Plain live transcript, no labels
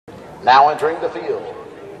Now entering the field,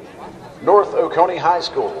 North Oconee High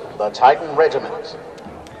School, the Titan Regiment.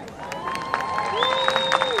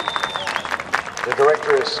 The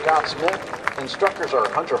director is Scott Smith. Instructors are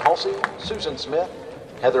Hunter Halsey, Susan Smith,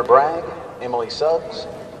 Heather Bragg, Emily Suggs,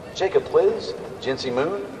 Jacob Pliz, Jency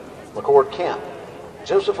Moon, McCord Kemp,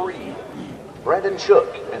 Joseph Reed, Brandon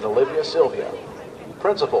Shook, and Olivia Sylvia.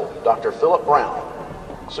 Principal, Dr. Philip Brown.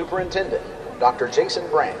 Superintendent, Dr. Jason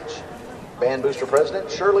Branch. Band Booster President,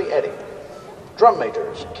 Shirley Eddy. Drum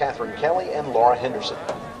Majors, Catherine Kelly and Laura Henderson.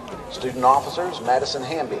 Student Officers, Madison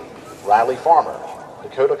Hamby, Riley Farmer,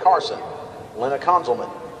 Dakota Carson, Lena Konzelman,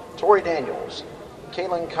 Tori Daniels,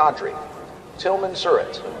 Kaylin Kadri, Tillman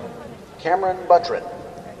Surratt, Cameron Buttrin,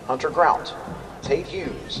 Hunter Grout, Tate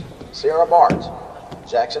Hughes, Sarah Bart,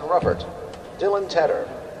 Jackson Ruppert, Dylan Tedder,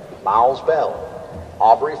 Miles Bell,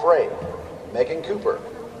 Aubrey Frey, Megan Cooper,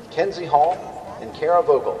 Kenzie Hall, and Kara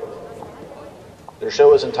Vogel. Their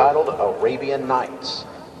show is entitled Arabian Nights.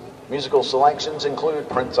 Musical selections include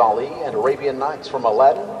Prince Ali and Arabian Nights from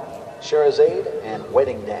Aladdin, Sherazade, and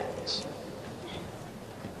Wedding Dance.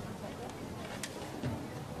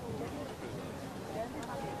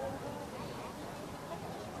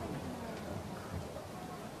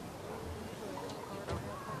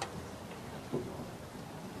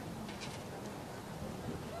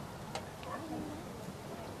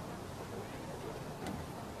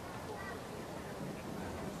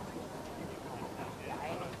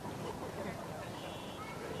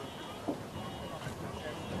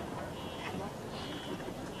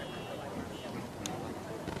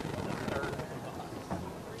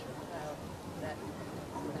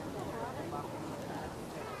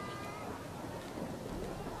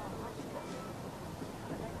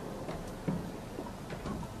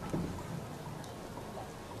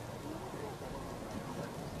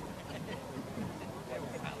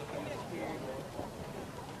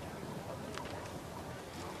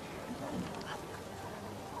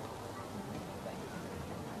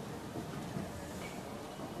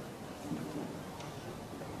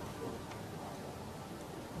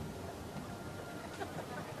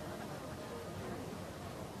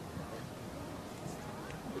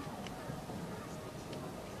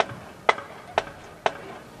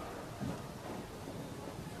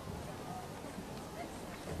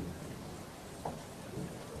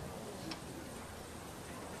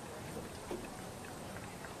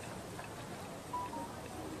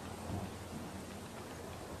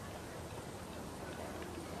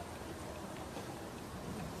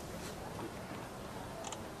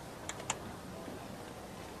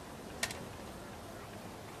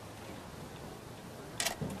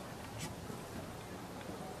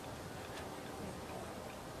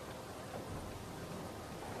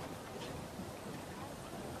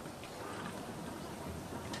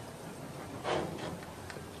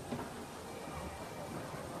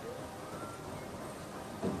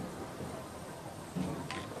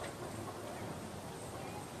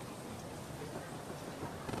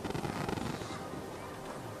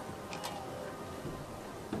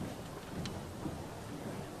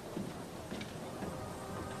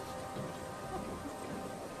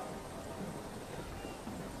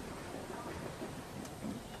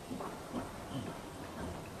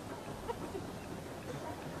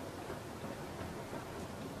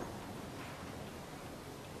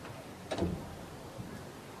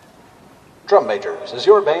 Drum Majors, is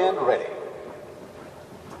your band ready?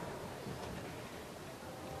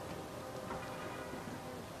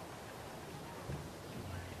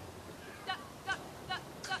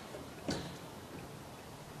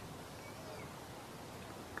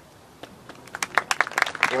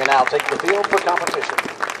 You may now take the field for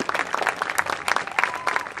competition.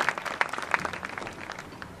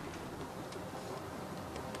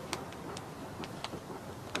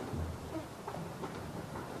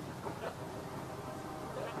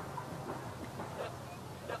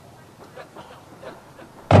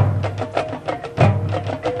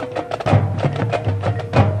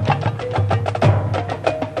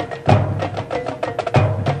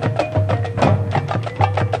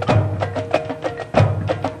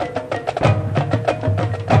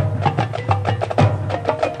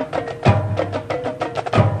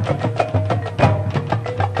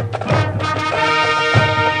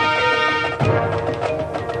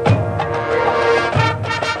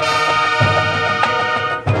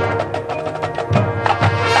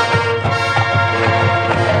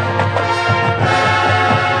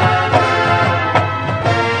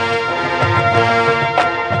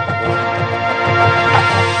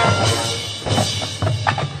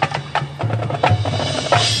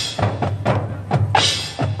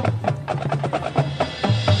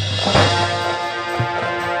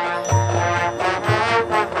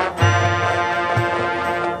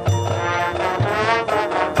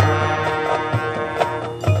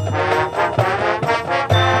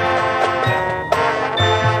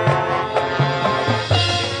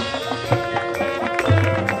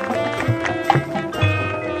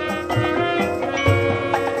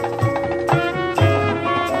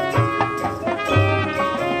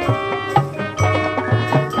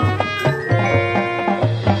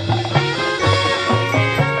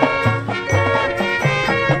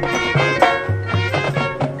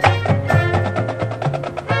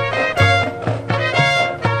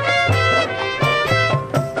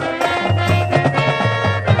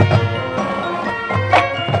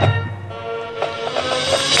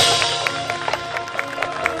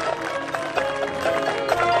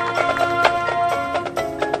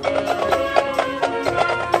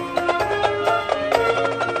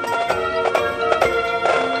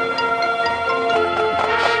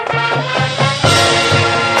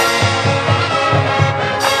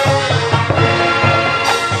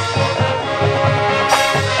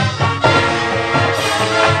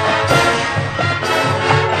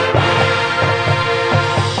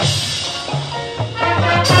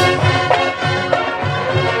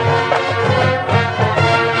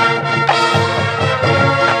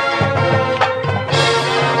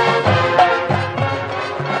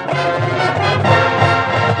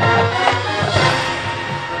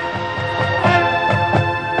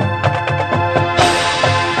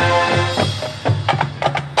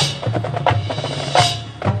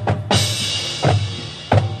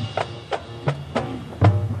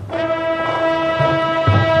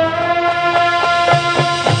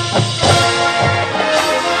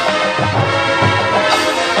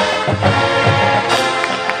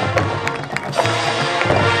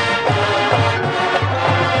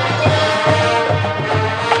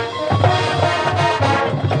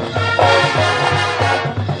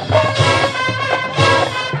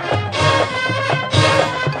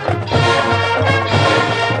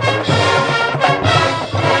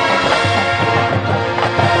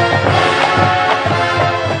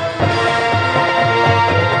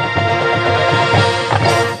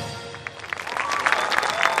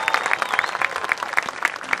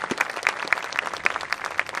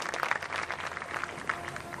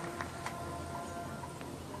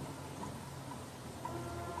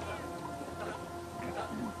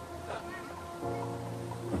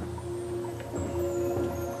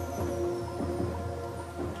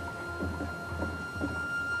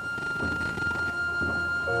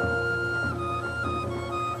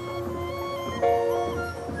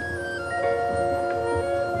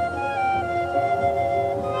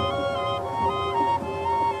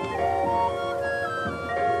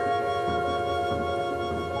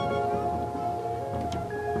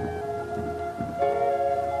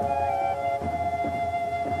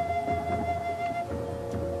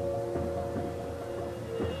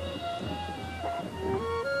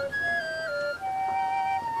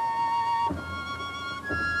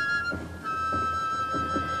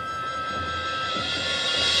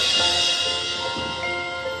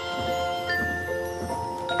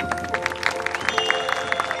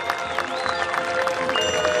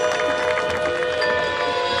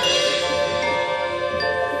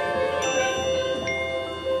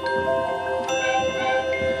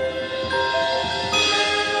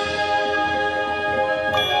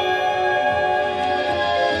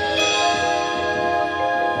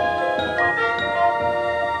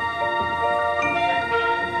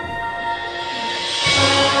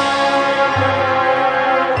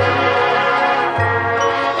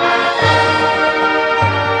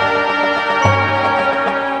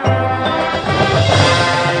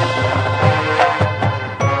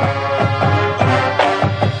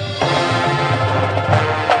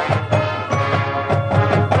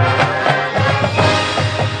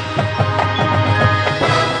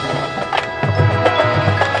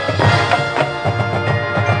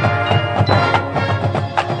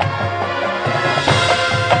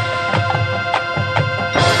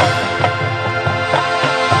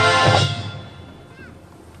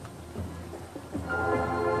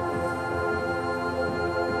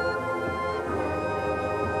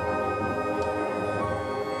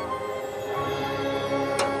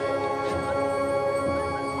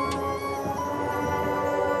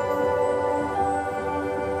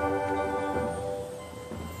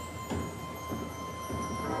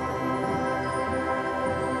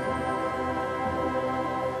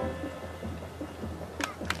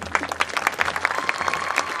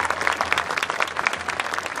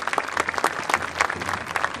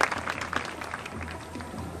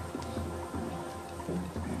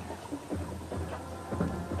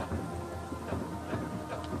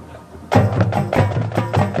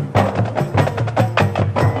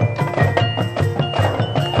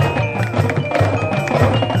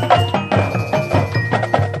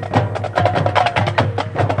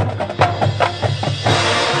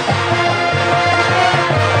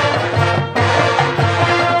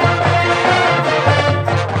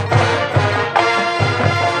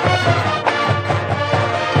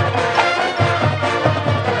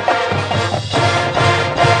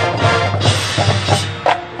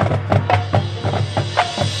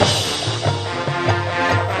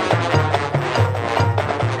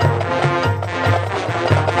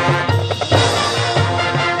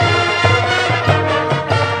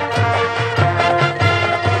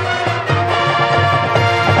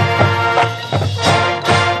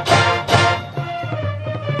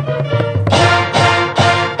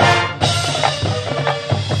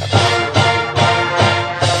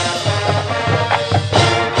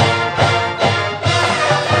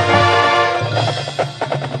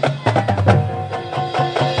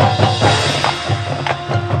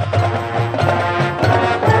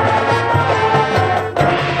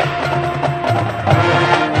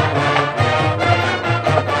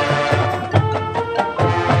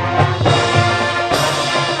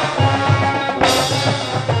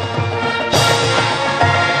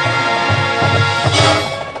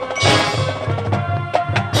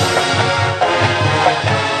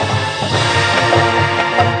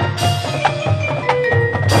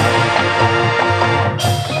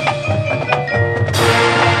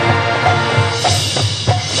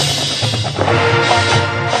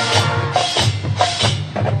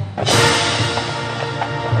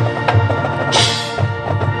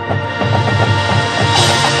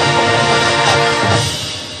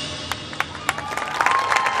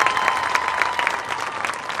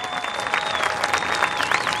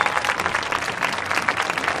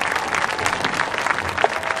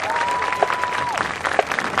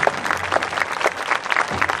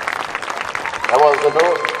 the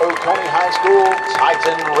North Oconee High School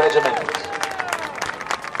Titan Regiment.